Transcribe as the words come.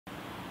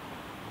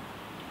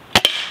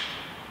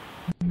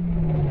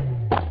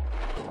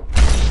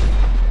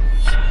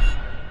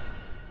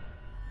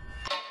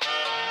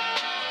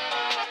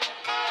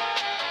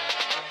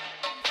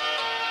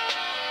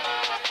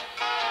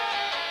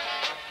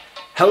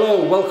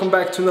Hello, welcome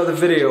back to another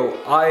video.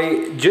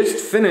 I just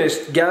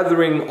finished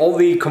gathering all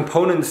the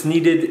components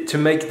needed to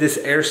make this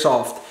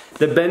airsoft.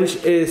 The bench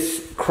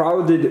is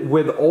crowded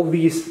with all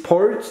these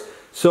parts,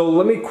 so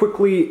let me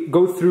quickly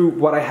go through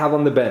what I have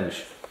on the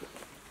bench.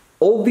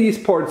 All these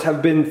parts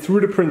have been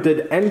 3D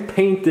printed and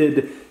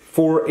painted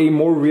for a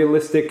more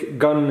realistic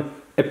gun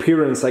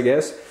appearance, I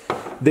guess.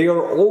 They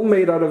are all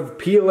made out of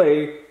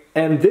PLA,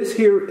 and this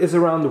here is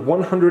around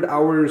 100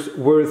 hours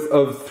worth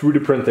of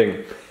 3D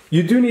printing.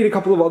 You do need a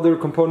couple of other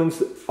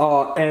components,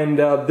 and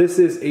this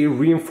is a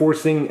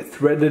reinforcing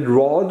threaded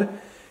rod.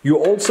 You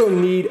also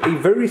need a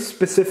very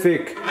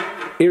specific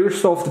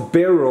airsoft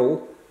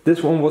barrel.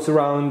 This one was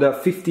around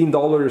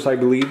 $15, I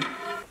believe.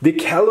 The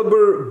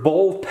caliber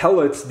ball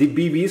pellets, the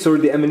BBs or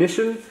the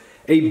ammunition,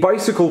 a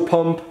bicycle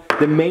pump,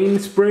 the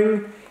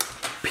mainspring,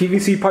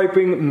 PVC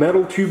piping,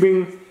 metal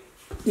tubing,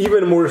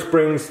 even more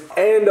springs,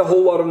 and a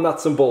whole lot of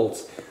nuts and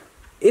bolts.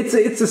 It's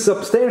a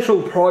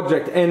substantial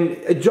project, and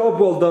a job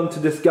well done to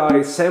this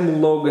guy,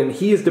 Sam Logan.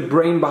 He is the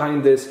brain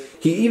behind this.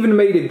 He even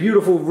made a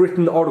beautiful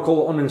written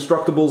article on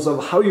Instructables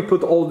of how you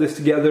put all this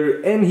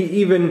together, and he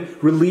even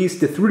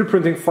released the 3D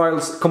printing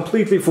files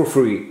completely for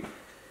free.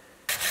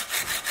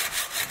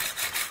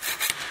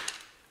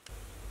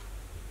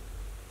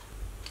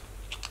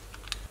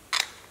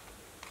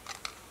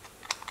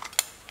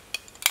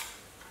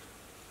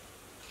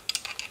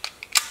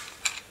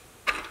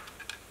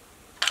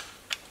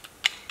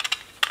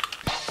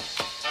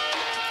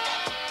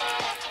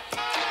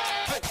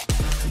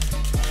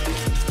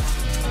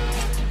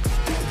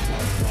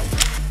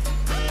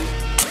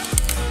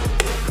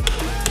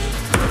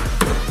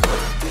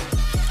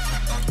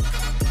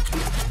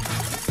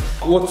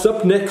 What's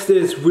up next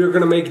is we're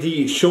gonna make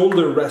the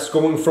shoulder rest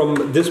going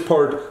from this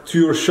part to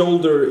your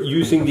shoulder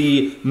using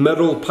the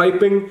metal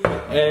piping,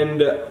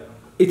 and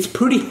it's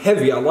pretty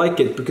heavy. I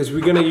like it because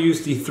we're gonna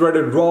use the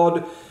threaded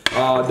rod,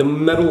 the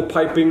metal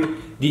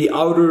piping, the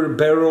outer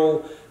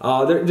barrel.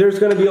 There's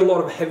gonna be a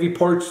lot of heavy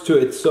parts to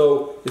it,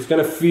 so it's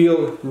gonna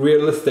feel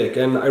realistic,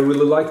 and I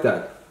really like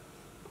that.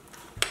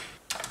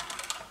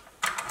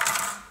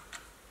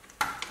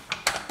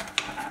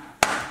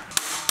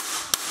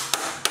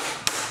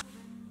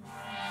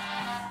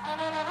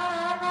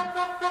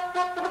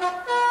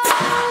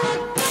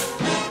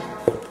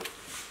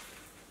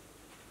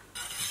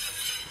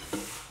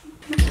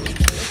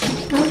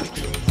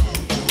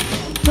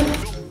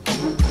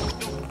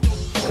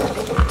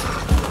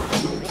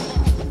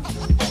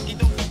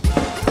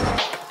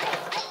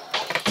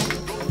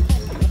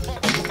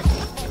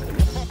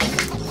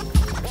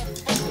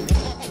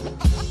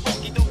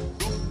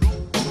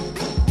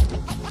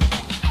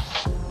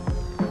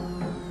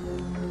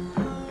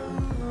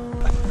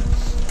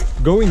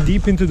 Going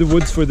deep into the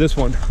woods for this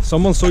one.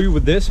 Someone saw you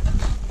with this,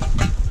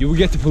 you will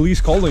get the police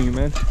calling you,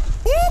 man.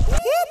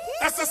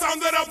 That's the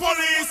sound of the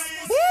police.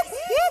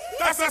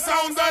 That's the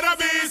sound of the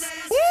beast.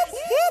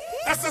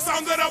 That's the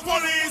sound of the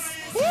police.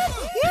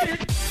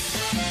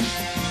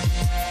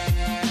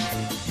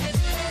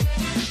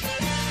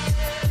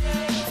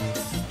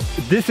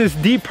 This is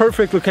the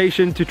perfect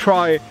location to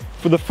try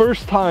for the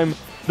first time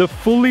the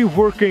fully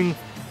working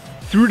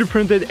 3D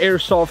printed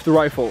airsoft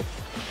rifle.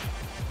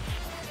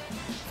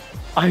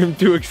 I am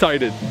too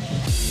excited.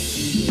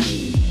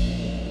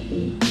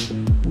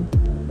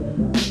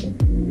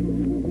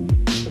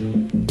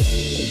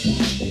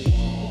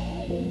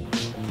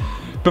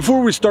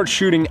 Before we start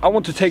shooting, I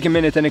want to take a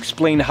minute and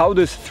explain how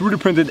this 3D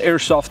printed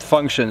airsoft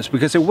functions,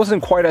 because it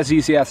wasn't quite as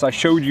easy as I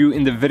showed you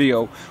in the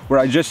video where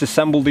I just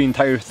assembled the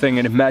entire thing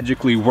and it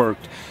magically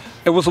worked.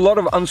 It was a lot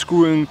of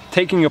unscrewing,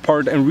 taking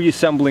apart and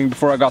reassembling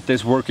before I got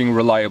this working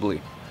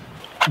reliably.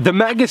 The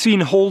magazine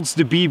holds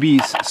the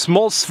BBs,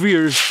 small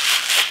spheres,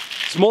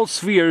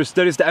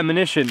 that is the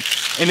ammunition,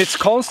 and it's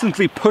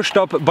constantly pushed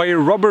up by a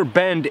rubber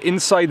band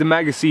inside the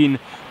magazine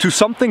to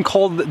something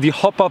called the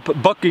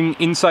hop-up bucking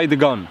inside the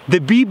gun. The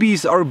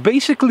BBs are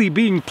basically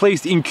being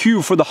placed in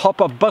queue for the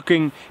hop-up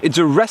bucking. It's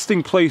a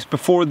resting place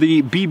before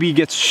the BB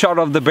gets shot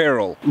out of the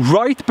barrel.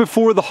 Right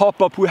before the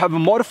hop-up we have a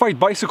modified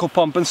bicycle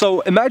pump, and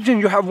so imagine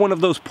you have one of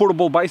those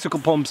portable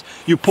bicycle pumps,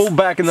 you pull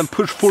back and then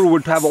push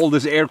forward to have all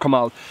this air come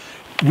out.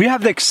 We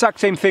have the exact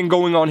same thing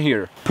going on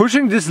here.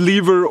 Pushing this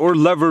lever or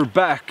lever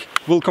back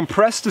will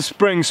compress the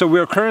spring, so we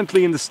are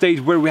currently in the state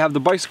where we have the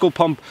bicycle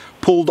pump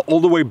pulled all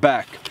the way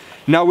back.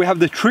 Now we have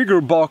the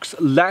trigger box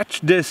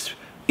latch this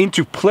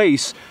into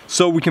place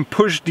so we can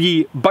push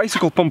the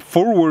bicycle pump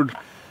forward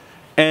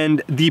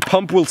and the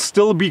pump will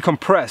still be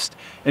compressed.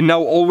 And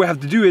now all we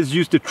have to do is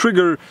use the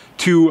trigger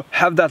to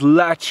have that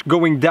latch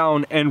going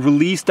down and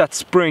release that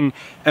spring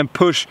and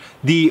push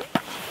the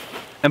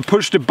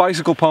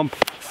bicycle pump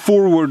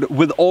forward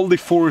with all the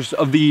force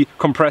of the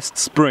compressed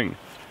spring.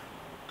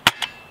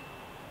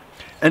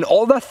 And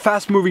all that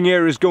fast moving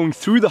air is going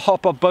through the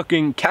hop-up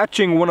bucking,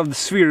 catching one of the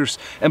spheres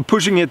and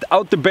pushing it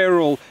out the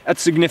barrel at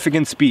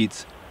significant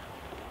speeds.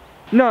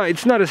 No,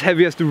 it's not as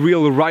heavy as the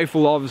real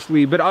rifle,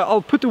 obviously, but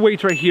I'll put the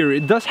weight right here.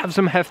 It does have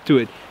some heft to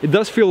it. It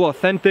does feel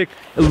authentic.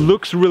 It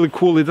looks really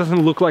cool. It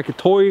doesn't look like a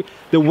toy.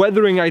 The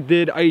weathering I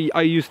did,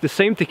 I used the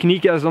same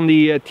technique as on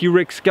the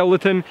T-Rex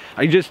skeleton.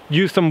 I just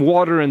used some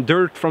water and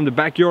dirt from the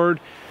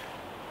backyard.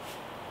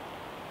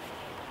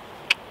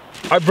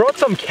 I brought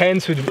some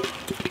cans with me.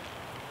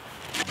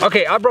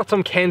 Okay, I brought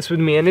some cans with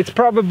me, and it's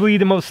probably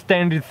the most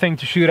standard thing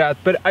to shoot at,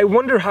 but I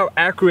wonder how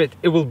accurate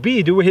it will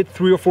be. Do we hit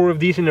 3 or 4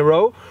 of these in a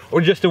row, or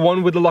just the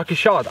one with the lucky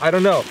shot? I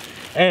don't know.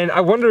 And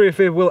I wonder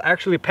if it will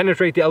actually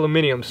penetrate the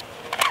aluminiums.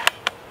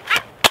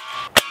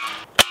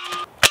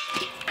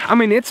 I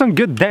mean, it's on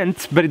good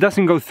dents, but it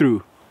doesn't go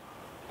through.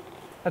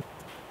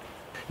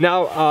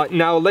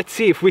 Now let's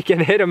see if we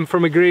can hit them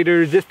from a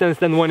greater distance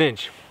than 1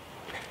 inch.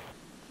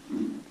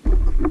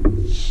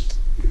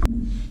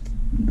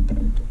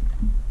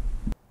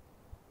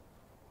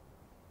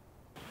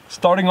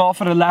 Starting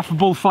off at a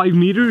laughable 5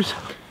 meters,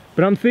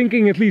 but I'm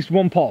thinking at least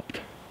 1 popped.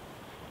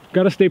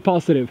 Gotta stay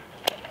positive.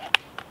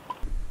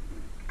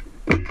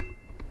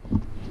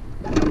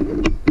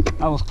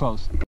 That was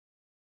close.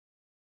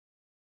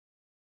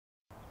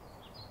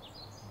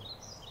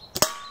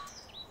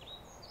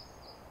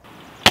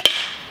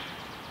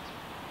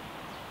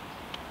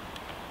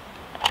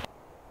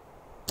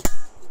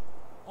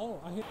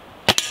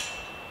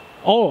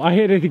 Oh, I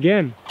hit it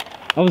again.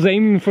 I was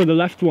aiming for the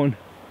left one.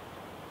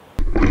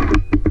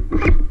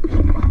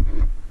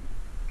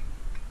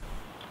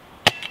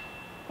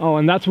 Oh,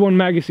 and that's 1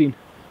 magazine.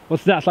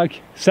 What's that,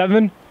 like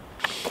 7?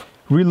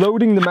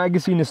 Reloading the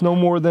magazine is no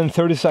more than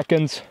 30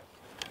 seconds.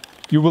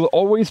 You will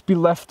always be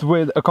left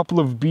with a couple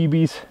of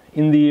BBs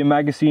in the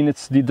magazine.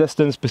 It's the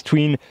distance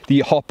between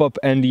the hop up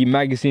and the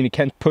magazine. You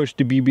can't push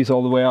the BBs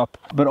all the way up.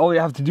 But all you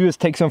have to do is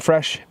take some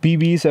fresh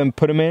BBs and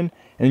put them in,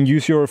 and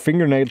use your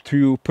fingernail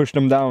to push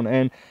them down.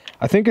 And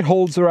I think it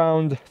holds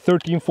around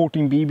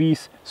 13-14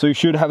 BBs. So you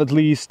should have at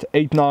least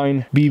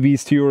 8-9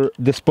 BBs to your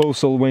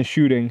disposal when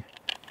shooting.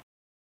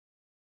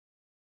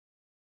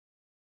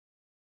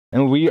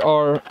 And we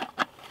are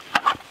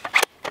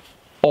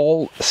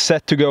all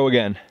set to go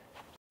again.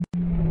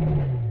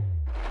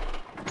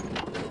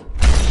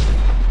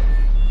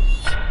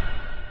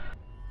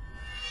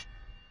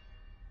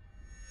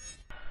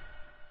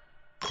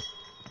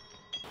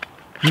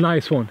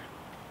 Nice one.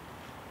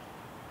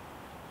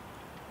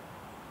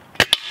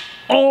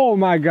 Oh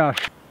my gosh.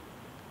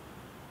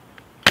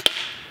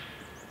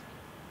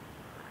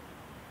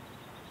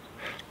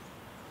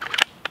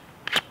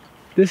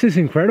 This is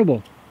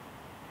incredible.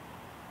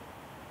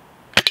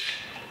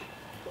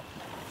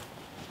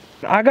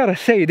 I gotta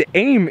say, the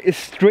aim is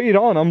straight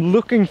on. I'm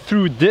looking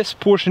through this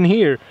portion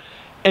here,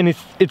 and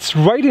it's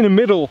right in the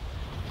middle,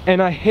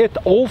 and I hit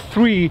all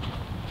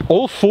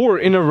 4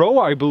 in a row,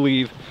 I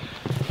believe.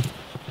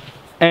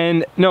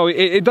 And no,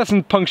 it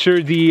doesn't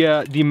puncture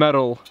the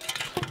metal.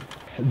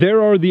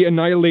 There are the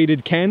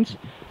annihilated cans.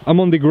 I'm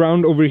on the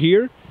ground over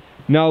here.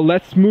 Now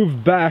let's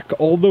move back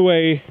all the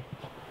way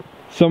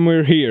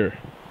somewhere here.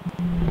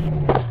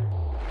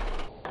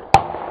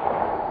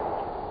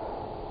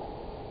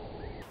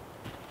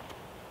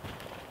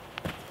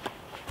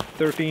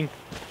 13,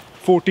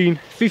 14,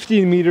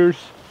 15 meters,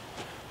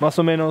 más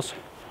o menos.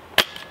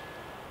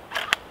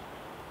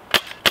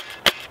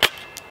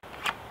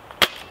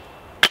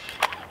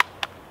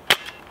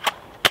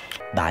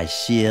 By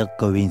sheer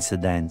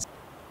coincidence.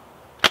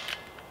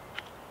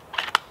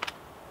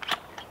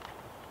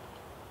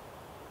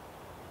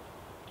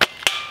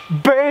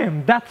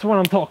 Bam! That's what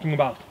I'm talking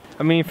about.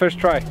 I mean, first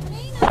try.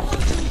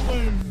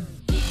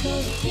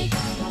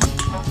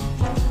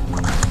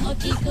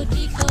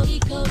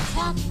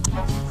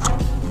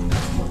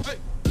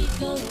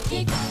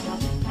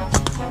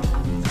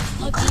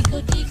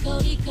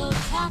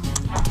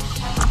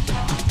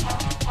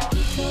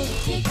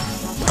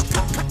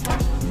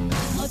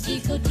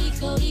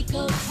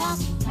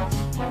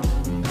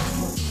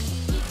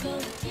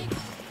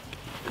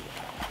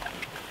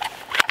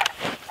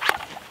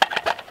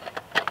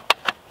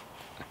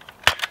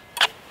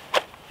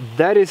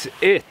 That is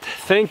it.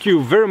 Thank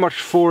you very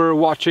much for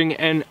watching,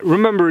 and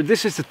remember,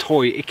 this is a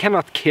toy. It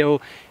cannot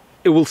kill.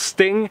 It will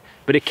sting,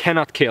 but it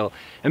cannot kill.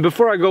 And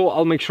before I go,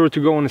 I'll make sure to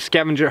go on a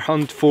scavenger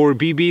hunt for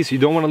BBs. You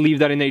don't want to leave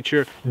that in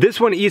nature. This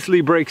one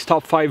easily breaks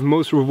top 5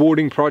 most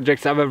rewarding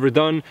projects I've ever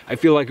done. I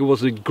feel like it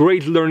was a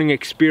great learning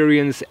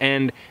experience,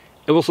 and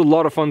it was a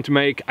lot of fun to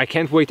make. I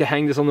can't wait to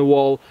hang this on the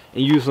wall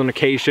and use it on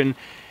occasion.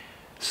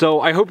 So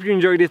I hope you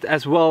enjoyed it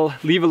as well.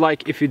 Leave a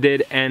like if you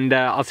did, and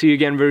I'll see you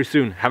again very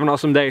soon. Have an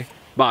awesome day.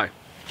 Bye.